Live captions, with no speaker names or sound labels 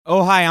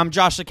Oh, hi, I'm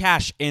Joshua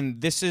Cash,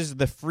 and this is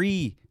the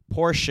free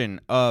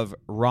portion of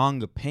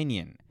Wrong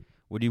Opinion.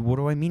 What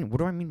do I mean? What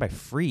do I mean by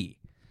free?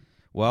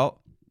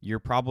 Well, you're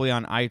probably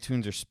on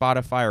iTunes or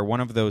Spotify or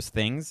one of those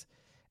things,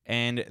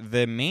 and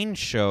the main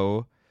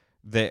show,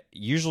 that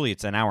usually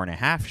it's an hour and a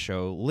half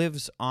show,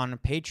 lives on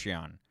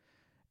Patreon,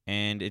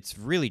 and it's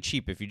really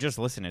cheap. If you just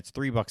listen, it's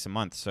 $3 a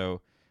month, so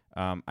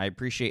I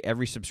appreciate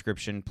every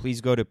subscription.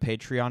 Please go to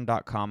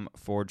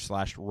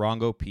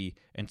patreon.com/WrongOP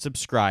and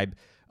subscribe.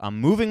 I'm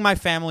moving my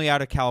family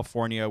out of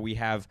California. We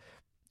have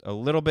a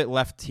little bit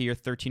left here,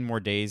 13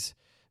 more days.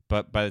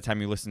 But by the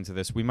time you listen to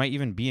this, we might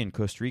even be in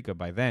Costa Rica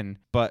by then.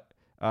 But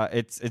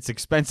it's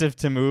expensive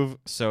to move.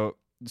 So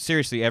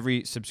seriously,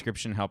 every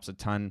subscription helps a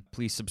ton.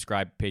 Please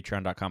subscribe,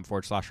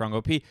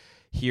 patreon.com/WrongOP.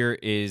 Here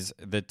is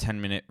the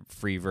 10-minute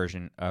free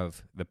version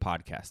of the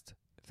podcast.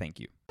 Thank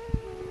you.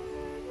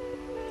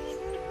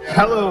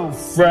 Hello,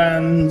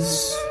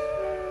 friends.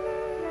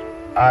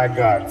 I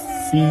got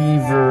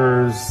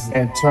fevers,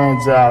 and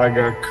turns out I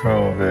got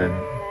COVID.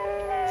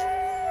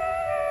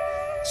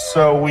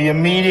 So we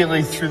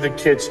immediately threw the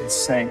kitchen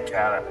sink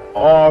at it.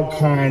 All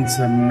kinds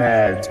of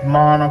meds,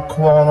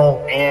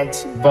 monoclonal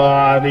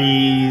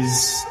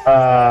antibodies,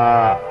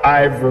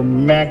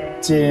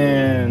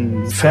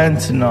 ivermectin,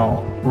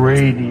 fentanyl,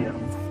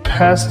 radium,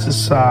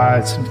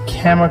 pesticides and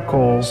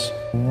chemicals,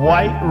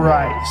 white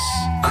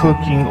rice,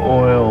 cooking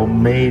oil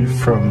made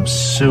from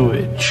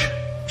sewage.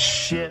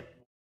 Shit.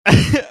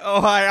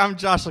 Oh, hi, I'm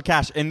Joshua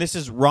Cash, and this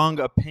is Wrong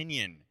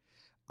Opinion.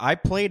 I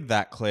played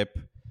that clip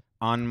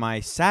on my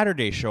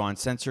Saturday show on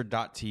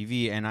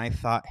Censored.tv, and I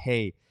thought,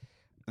 hey,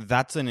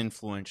 that's an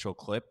influential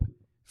clip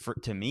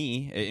to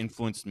me. It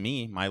influenced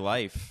me, my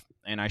life,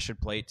 and I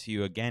should play it to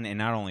you again. And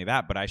not only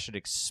that, but I should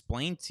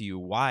explain to you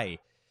why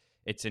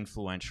it's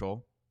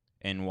influential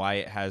and why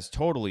it has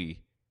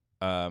totally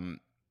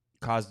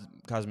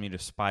caused me to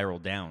spiral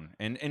down.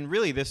 And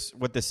really,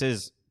 what this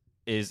is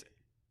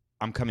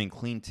I'm coming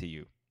clean to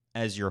you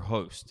as your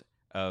host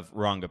of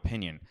Wrong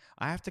Opinion.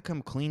 I have to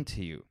come clean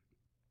to you.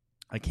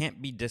 I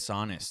can't be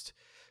dishonest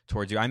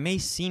towards you. I may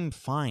seem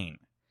fine.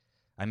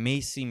 I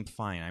may seem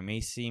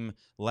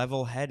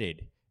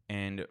level-headed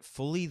and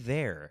fully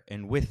there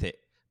and with it,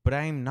 but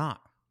I am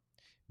not,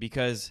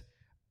 because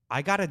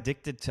I got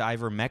addicted to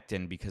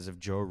ivermectin because of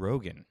Joe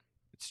Rogan.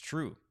 It's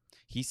true.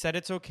 He said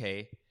it's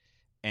okay,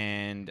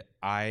 and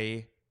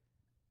I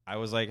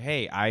was like,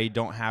 hey, I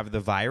don't have the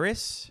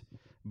virus,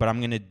 but I'm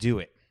going to do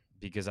it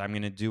because I'm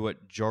going to do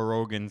what Joe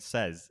Rogan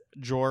says.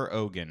 Joe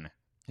Rogan.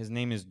 His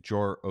name is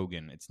Joe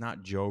Rogan. It's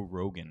not Joe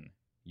Rogan,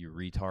 you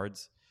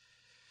retards.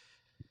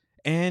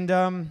 And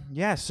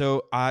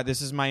so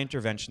this is my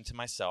intervention to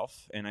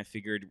myself, and I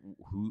figured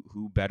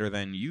who better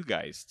than you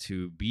guys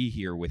to be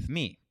here with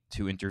me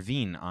to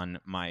intervene on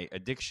my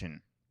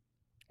addiction,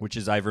 which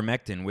is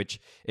ivermectin, which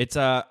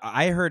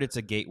I heard it's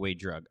a gateway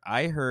drug.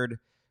 I heard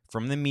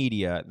from the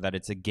media that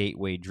it's a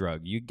gateway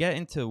drug. You get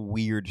into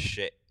weird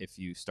shit if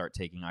you start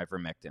taking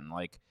ivermectin,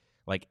 like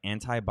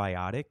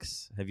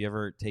antibiotics. Have you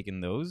ever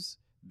taken those?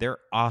 They're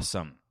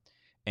awesome.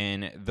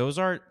 And those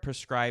are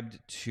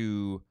prescribed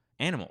to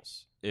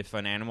animals. If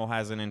an animal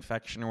has an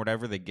infection or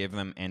whatever, they give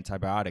them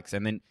antibiotics.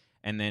 And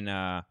then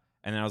I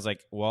was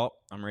like, well,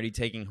 I'm already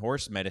taking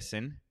horse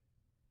medicine.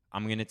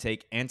 I'm going to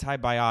take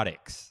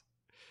antibiotics.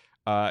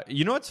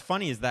 You know what's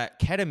funny is that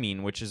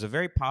ketamine, which is a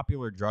very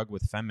popular drug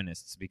with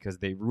feminists because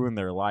they ruin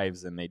their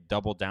lives and they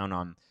double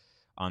down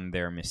on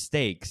their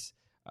mistakes,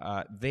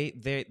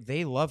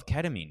 they love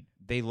ketamine.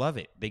 They love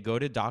it. They go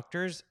to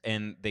doctors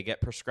and they get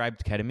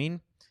prescribed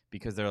ketamine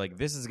because they're like,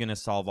 this is going to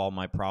solve all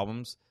my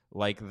problems,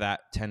 like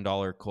that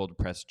 $10 cold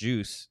pressed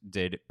juice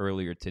did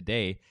earlier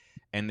today.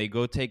 And they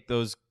go take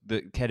the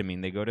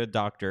ketamine. They go to a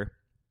doctor,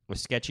 a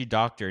sketchy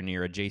doctor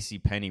near a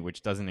JCPenney,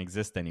 which doesn't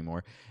exist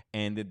anymore,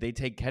 and they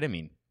take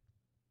ketamine.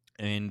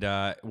 And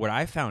what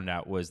I found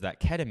out was that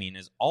ketamine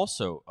is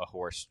also a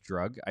horse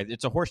drug.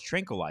 It's a horse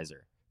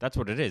tranquilizer. That's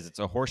what it is. It's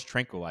a horse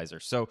tranquilizer.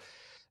 So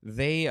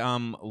they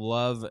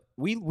love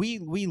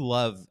we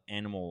love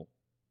animal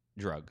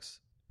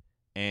drugs,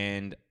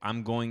 and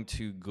I'm going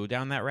to go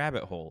down that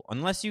rabbit hole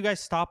unless you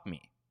guys stop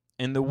me.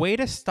 And the way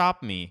to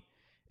stop me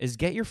is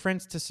get your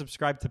friends to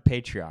subscribe to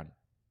Patreon.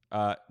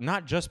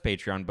 Not just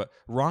Patreon, but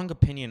Wrong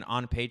Opinion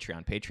on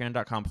Patreon.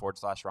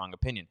 Patreon.com/Wrong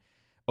Opinion.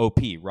 OP,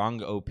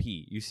 Wrong OP.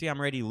 You see, I'm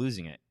already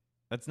losing it.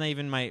 That's not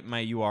even my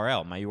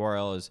URL. My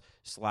URL is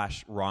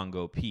 /Wrong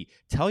OP.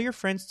 Tell your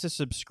friends to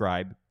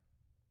subscribe,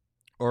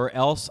 or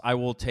else I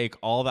will take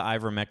all the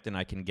ivermectin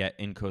I can get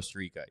in Costa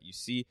Rica. You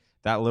see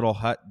that little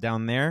hut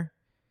down there?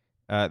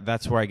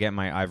 That's where I get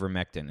my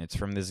ivermectin. It's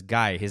from this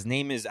guy. His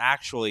name is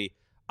actually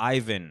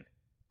Ivan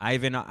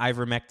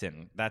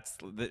Ivermectin.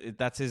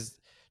 That's his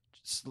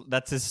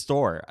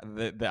store,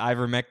 the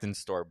ivermectin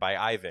store by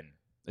Ivan.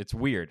 It's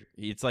weird.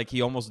 It's like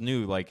he almost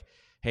knew, like,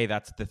 hey,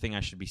 that's the thing I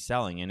should be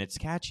selling, and it's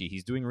catchy.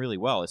 He's doing really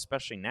well,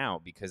 especially now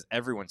because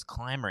everyone's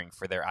clamoring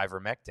for their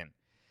ivermectin.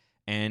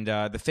 And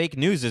the fake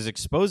news is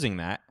exposing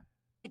that.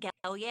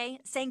 Gallier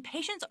saying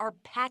patients are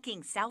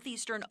packing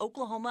southeastern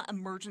Oklahoma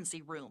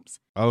emergency rooms.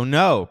 Oh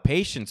no,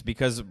 patience,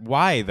 because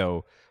why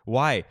though?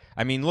 Why?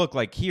 I mean, look,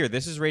 like here,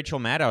 this is Rachel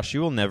Maddow. She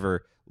will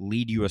never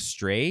lead you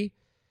astray.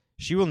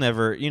 She will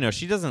never,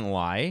 she doesn't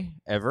lie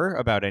ever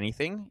about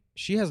anything.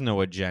 She has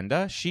no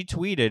agenda.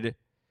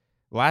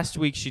 Last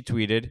week,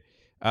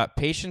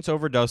 patients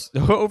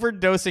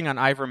overdosing on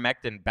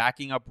ivermectin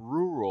backing up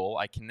rural,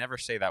 I can never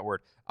say that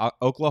word,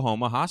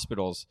 Oklahoma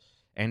hospitals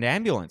and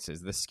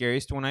ambulances. The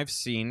scariest one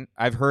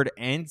I've heard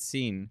and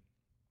seen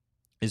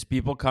is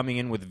people coming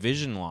in with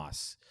vision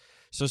loss.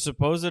 So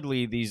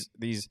supposedly these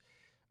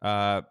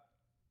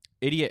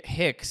idiot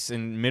hicks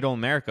in middle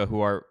America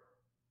who are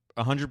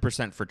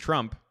 100% for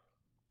Trump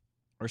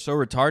are so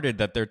retarded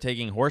that they're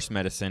taking horse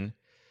medicine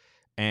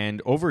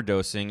and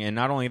overdosing. And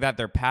not only that,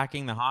 they're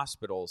packing the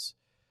hospitals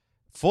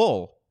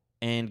full,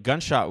 and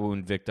gunshot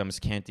wound victims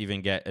can't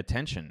even get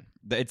attention.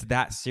 It's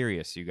that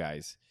serious, you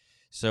guys.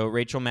 So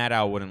Rachel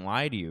Maddow wouldn't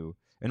lie to you.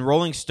 And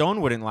Rolling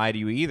Stone wouldn't lie to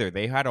you either.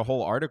 They had a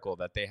whole article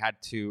that they had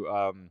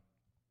to,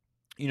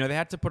 they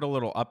had to put a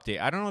little update.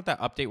 I don't know what that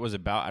update was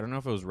about. I don't know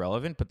if it was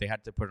relevant, but they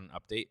had to put an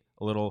update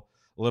a little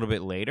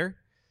bit later.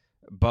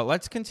 But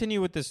let's continue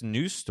with this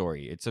news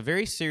story. It's a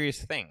very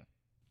serious thing.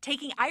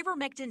 Taking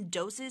ivermectin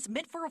doses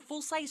meant for a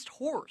full-sized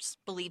horse,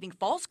 believing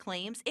false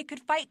claims it could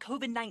fight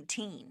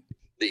COVID-19.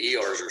 The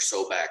ERs are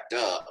so backed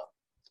up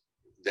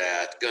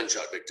that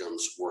gunshot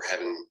victims were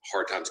having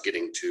hard times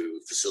getting to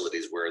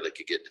facilities where they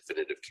could get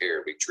definitive care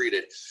and be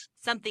treated.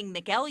 Something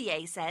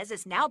McEllier says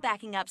is now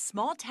backing up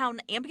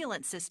small-town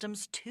ambulance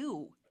systems,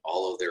 too.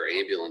 All of their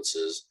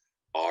ambulances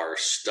are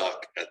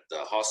stuck at the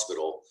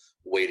hospital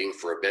waiting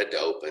for a bed to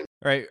open.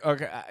 Right.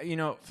 Okay.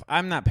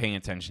 I'm not paying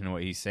attention to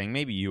what he's saying.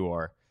 Maybe you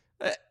are.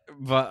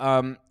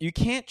 But you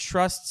can't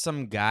trust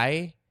some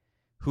guy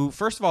who,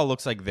 first of all,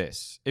 looks like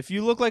this. If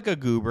you look like a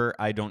goober,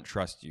 I don't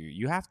trust you.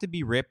 You have to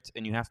be ripped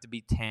and you have to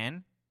be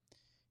tan.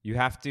 You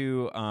have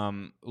to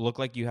look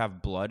like you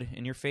have blood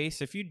in your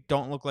face. If you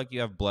don't look like you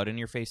have blood in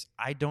your face,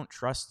 I don't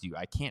trust you.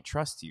 I can't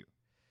trust you.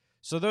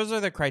 So those are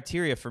the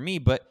criteria for me.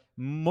 But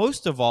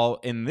most of all,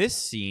 in this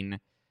scene,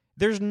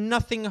 there's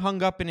nothing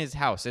hung up in his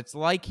house. It's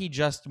like he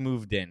just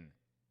moved in.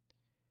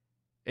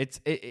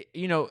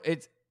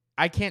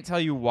 I can't tell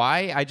you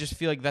why. I just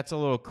feel like that's a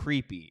little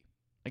creepy.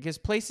 Like his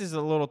place is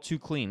a little too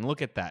clean.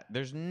 Look at that.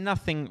 There's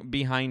nothing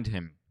behind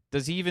him.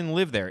 Does he even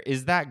live there?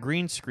 Is that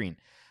green screen?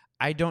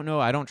 I don't know.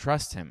 I don't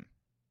trust him.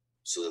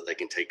 So that they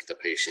can take the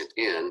patient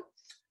in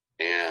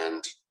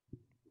and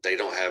they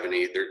don't have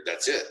any,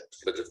 that's it.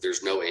 But if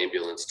there's no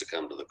ambulance to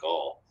come to the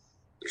call,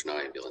 there's no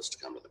ambulance to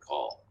come to the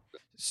call.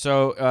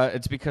 So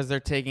it's because they're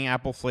taking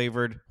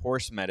apple-flavored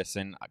horse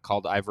medicine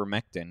called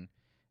ivermectin,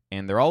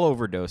 and they're all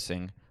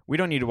overdosing. We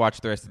don't need to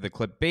watch the rest of the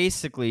clip.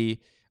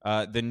 Basically,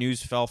 the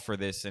news fell for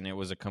this, and it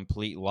was a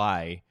complete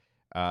lie.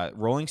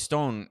 Rolling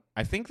Stone,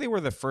 I think they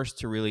were the first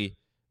to really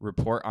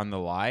report on the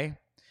lie.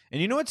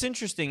 And you know what's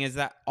interesting is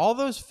that all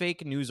those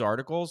fake news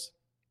articles,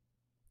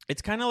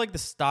 it's kind of like the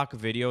stock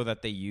video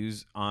that they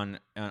use on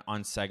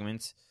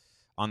segments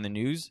on the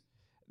news.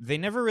 They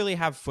never really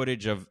have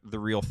footage of the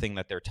real thing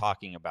that they're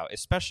talking about,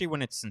 especially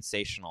when it's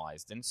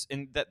sensationalized.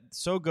 And that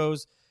so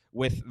goes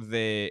with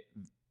the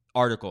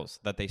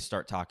articles that they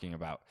start talking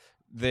about.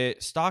 The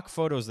stock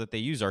photos that they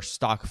use are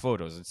stock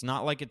photos. It's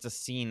not like it's a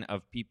scene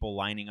of people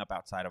lining up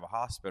outside of a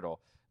hospital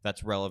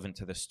that's relevant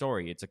to the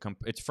story.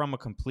 It's from a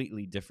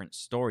completely different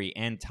story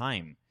and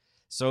time.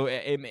 So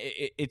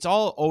it's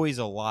all always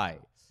a lie.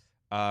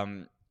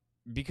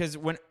 Because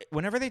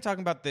whenever they talk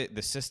about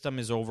the system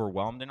is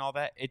overwhelmed and all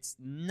that, it's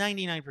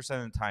 99%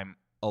 of the time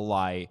a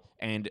lie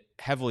and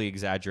heavily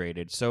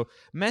exaggerated. So,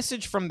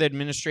 message from the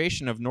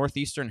administration of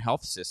Northeastern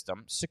Health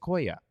System,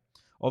 Sequoia.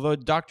 Although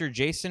Dr.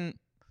 Jason,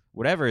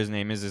 whatever his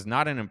name is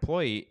not an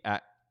employee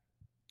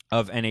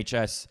of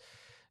NHS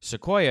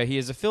Sequoia, he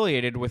is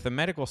affiliated with a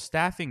medical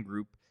staffing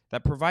group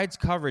that provides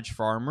coverage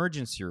for our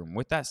emergency room.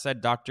 With that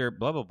said, Dr.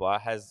 blah, blah, blah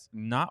has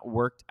not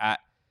worked at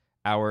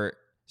our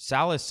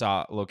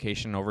Sallisaw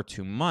location over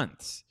 2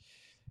 months.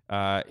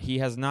 He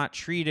has not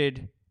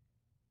treated...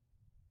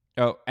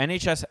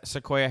 NHS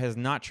Sequoia has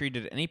not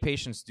treated any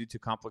patients due to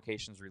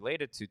complications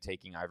related to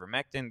taking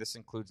ivermectin. This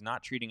includes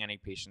not treating any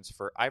patients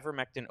for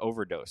ivermectin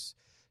overdose.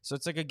 So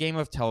it's like a game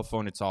of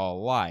telephone. It's all a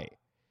lie.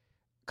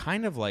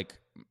 Kind of like,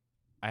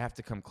 I have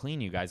to come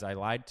clean, you guys. I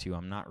lied to you.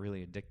 I'm not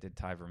really addicted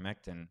to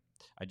ivermectin.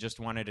 I just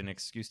wanted an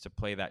excuse to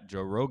play that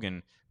Joe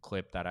Rogan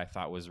clip that I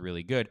thought was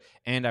really good.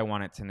 And I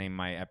wanted to name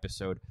my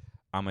episode,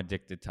 I'm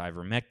Addicted to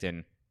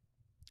Ivermectin,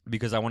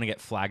 because I want to get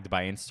flagged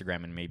by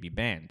Instagram and maybe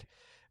banned.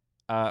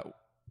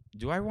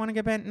 Do I want to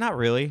get banned? Not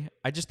really.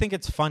 I just think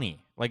it's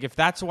funny. Like, if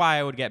that's why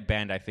I would get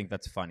banned, I think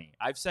that's funny.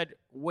 I've said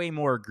way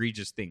more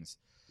egregious things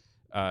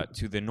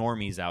to the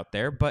normies out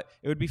there, but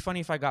it would be funny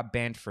if I got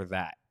banned for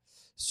that.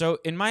 So,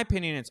 in my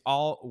opinion, it's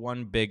all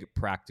one big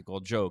practical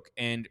joke.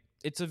 And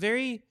it's a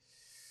very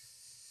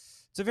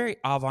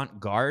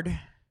avant-garde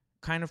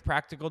kind of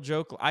practical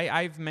joke.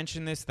 I've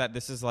mentioned that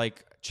this is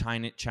like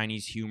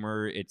Chinese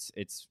humor. It's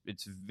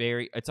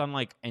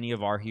unlike any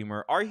of our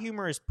humor. Our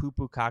humor is poo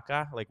poo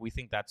caca. Like, we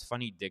think that's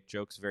funny. Dick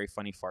jokes, very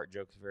funny. Fart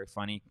jokes, very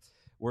funny.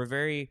 We're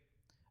very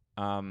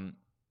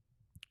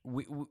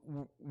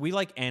we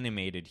like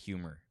animated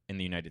humor in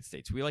the United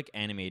States. We like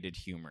animated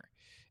humor.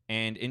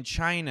 And in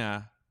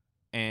China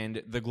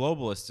and the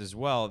globalists as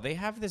well, they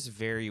have this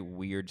very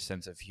weird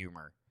sense of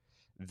humor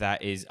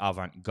that is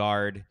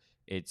avant-garde.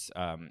 It's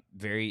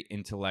very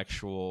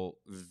intellectual,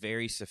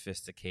 very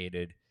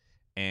sophisticated.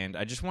 And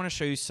I just want to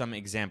show you some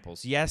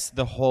examples. Yes,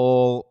 the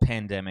whole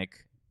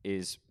pandemic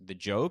is the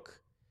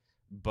joke,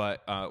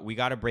 but we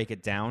got to break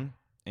it down.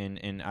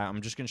 And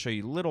I'm just going to show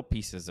you little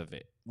pieces of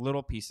it,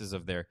 little pieces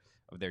of their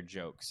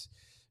jokes.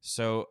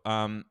 So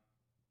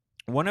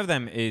one of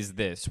them is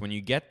this: when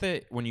you get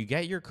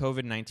your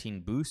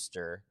COVID-19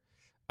 booster,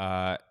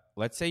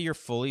 let's say you're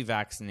fully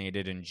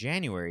vaccinated in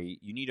January,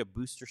 you need a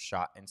booster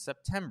shot in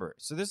September.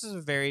 So this is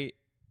a very,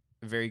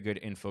 very good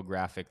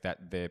infographic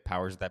that the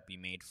powers that be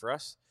made for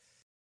us.